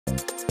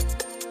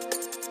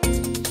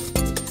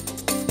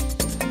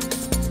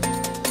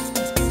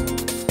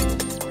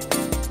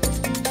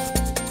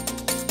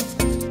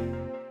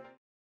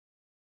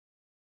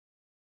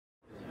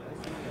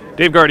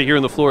Dave Gardy here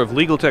on the floor of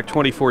Legal Tech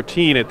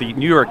 2014 at the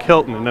New York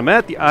Hilton, and I'm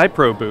at the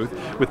Ipro booth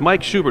with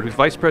Mike Schubert, who's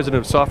Vice President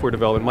of Software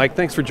Development. Mike,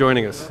 thanks for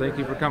joining us. Thank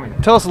you for coming.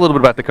 Tell us a little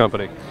bit about the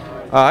company.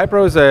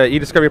 Ipro is an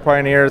e-discovery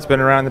pioneer. It's been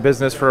around the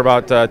business for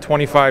about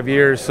 25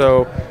 years,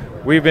 so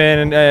we've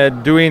been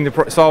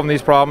solving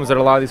these problems that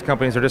a lot of these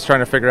companies are just trying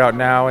to figure out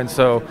now, and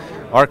so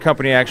our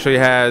company actually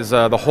has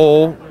the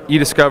whole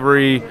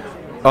e-discovery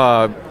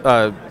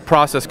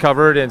process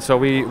covered, and so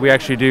we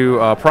actually do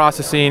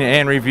processing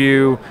and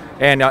review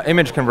and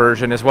image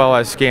conversion, as well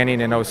as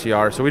scanning and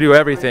OCR. So we do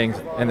everything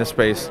in this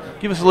space.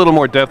 Give us a little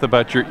more depth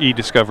about your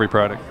e-discovery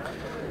product.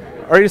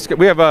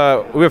 We have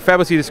a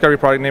fabulous e-discovery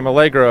product named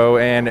Allegro,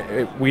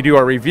 and we do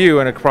our review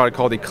in a product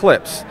called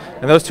Eclipse.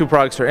 And those two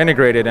products are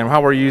integrated, and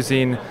how we're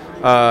using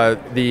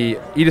the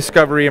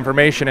e-discovery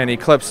information and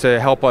Eclipse to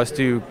help us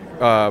do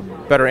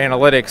better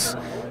analytics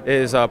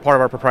is part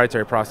of our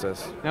proprietary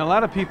process. Now, a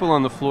lot of people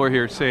on the floor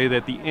here say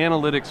that the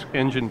analytics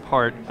engine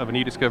part of an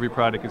e-discovery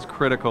product is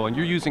critical, and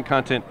you're using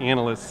Content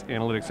Analyst's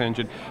analytics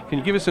engine. Can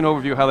you give us an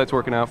overview of how that's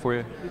working out for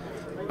you?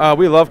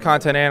 We love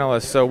Content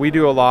Analyst, so we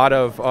do a lot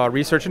of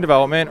research and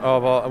development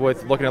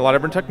with looking at a lot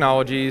of different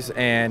technologies,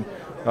 and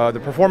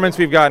the performance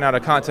we've gotten out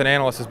of Content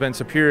Analyst has been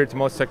superior to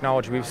most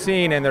technology we've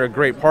seen, and they're a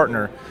great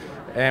partner.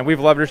 And we've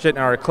leveraged it in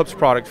our Eclipse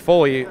product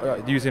fully,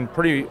 using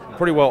pretty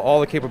well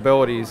all the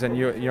capabilities, and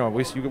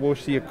we'll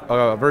see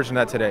a version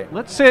of that today.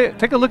 Let's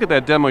take a look at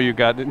that demo you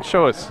got and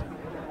show us.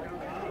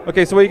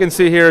 Okay, so what you can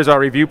see here is our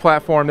review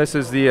platform. This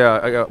is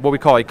the what we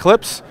call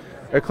Eclipse.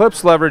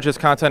 Eclipse leverages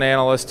Content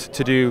Analyst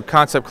to do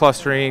concept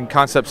clustering,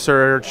 concept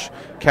search,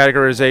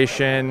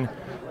 categorization,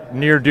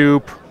 near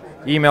dupe,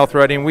 email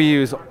threading. We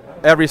use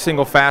every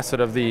single facet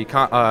of the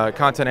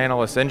Content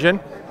Analyst engine.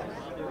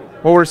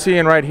 What we're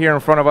seeing right here in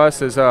front of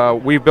us is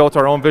we've built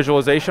our own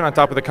visualization on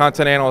top of the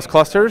Content Analyst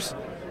clusters,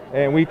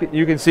 and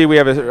you can see we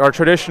have our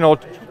traditional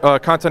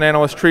Content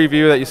Analyst tree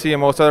view that you see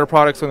in most other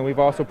products, and then we've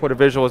also put a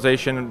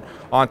visualization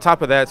on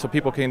top of that so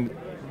people can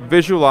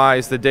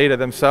visualize the data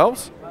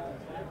themselves.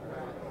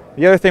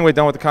 The other thing we've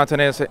done with the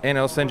Content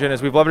Analyst engine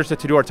is we've leveraged it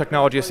to do our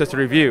technology-assisted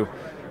review.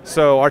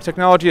 So our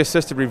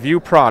technology-assisted review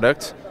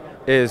product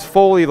is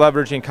fully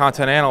leveraging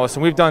Content Analyst,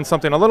 and we've done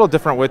something a little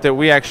different with it.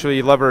 We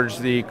actually leverage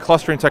the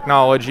clustering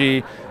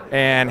technology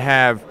and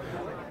have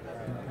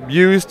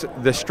used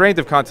the strength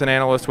of Content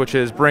Analyst, which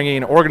is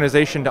bringing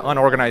organization to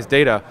unorganized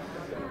data.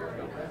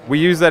 We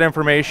use that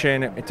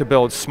information to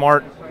build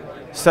smart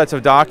sets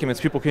of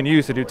documents people can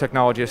use to do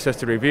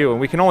technology-assisted review,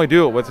 and we can only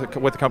do it with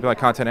a company like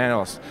Content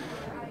Analyst.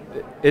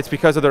 It's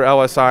because of their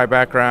LSI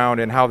background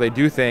and how they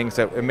do things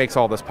that it makes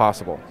all this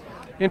possible.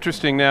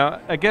 Interesting. Now,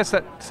 I guess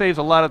that saves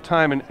a lot of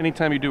time, and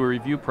anytime you do a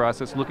review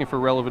process looking for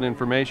relevant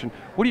information.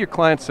 What do your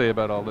clients say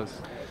about all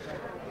this?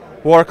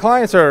 Well, our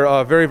clients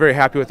are very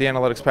happy with the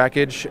analytics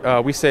package.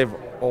 We save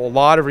a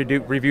lot of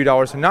review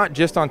dollars, and not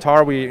just on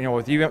TAR. Even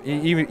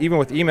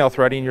with email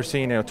threading, you're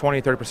seeing a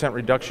 20–30%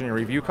 reduction in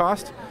review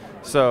cost.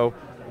 So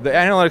the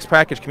analytics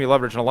package can be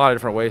leveraged in a lot of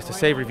different ways to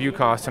save review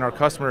costs, and our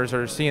customers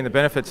are seeing the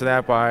benefits of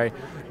that by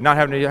not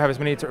having to have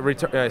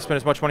spend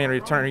as much money on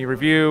returning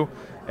review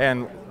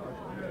and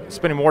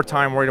spending more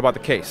time worried about the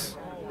case.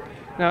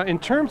 Now, in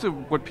terms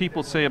of what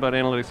people say about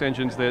analytics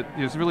engines, that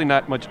there's really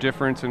not much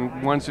difference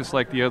and one's just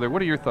like the other,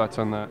 what are your thoughts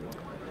on that?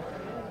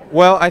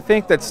 Well, I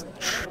think that's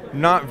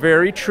not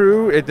very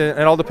true. It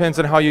all depends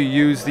on how you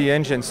use the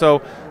engine.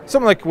 So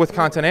something like with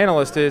Content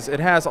Analyst is it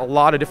has a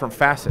lot of different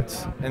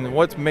facets, and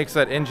what makes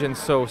that engine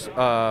so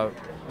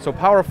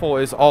powerful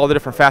is all the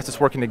different facets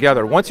working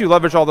together. Once you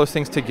leverage all those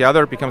things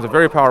together, it becomes a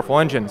very powerful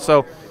engine.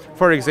 So,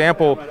 for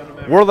example,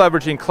 we're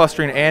leveraging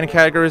clustering and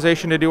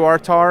categorization to do our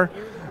TAR.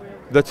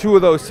 The two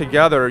of those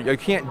together, you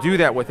can't do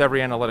that with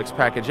every analytics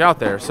package out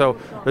there. So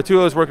the two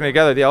of those working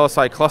together, the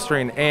LSI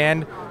clustering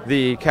and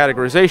the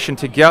categorization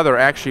together,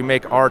 actually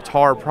make our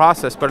TAR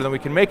process better than we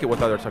can make it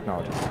with other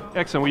technologies.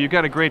 Excellent. Well, you've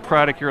got a great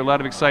product here, a lot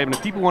of excitement.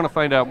 If people want to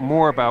find out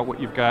more about what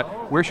you've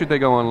got, where should they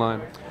go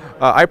online?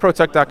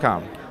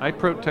 Iprotech.com.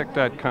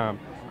 Iprotech.com.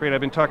 Great.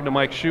 I've been talking to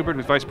Mike Schubert,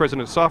 who's Vice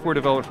President of Software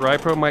Development for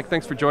Ipro. Mike,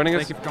 thanks for joining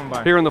us. Thank you for coming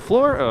by. Here on the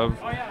floor of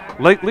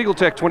Legal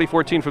Tech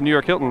 2014 from New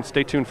York Hilton.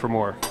 Stay tuned for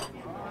more.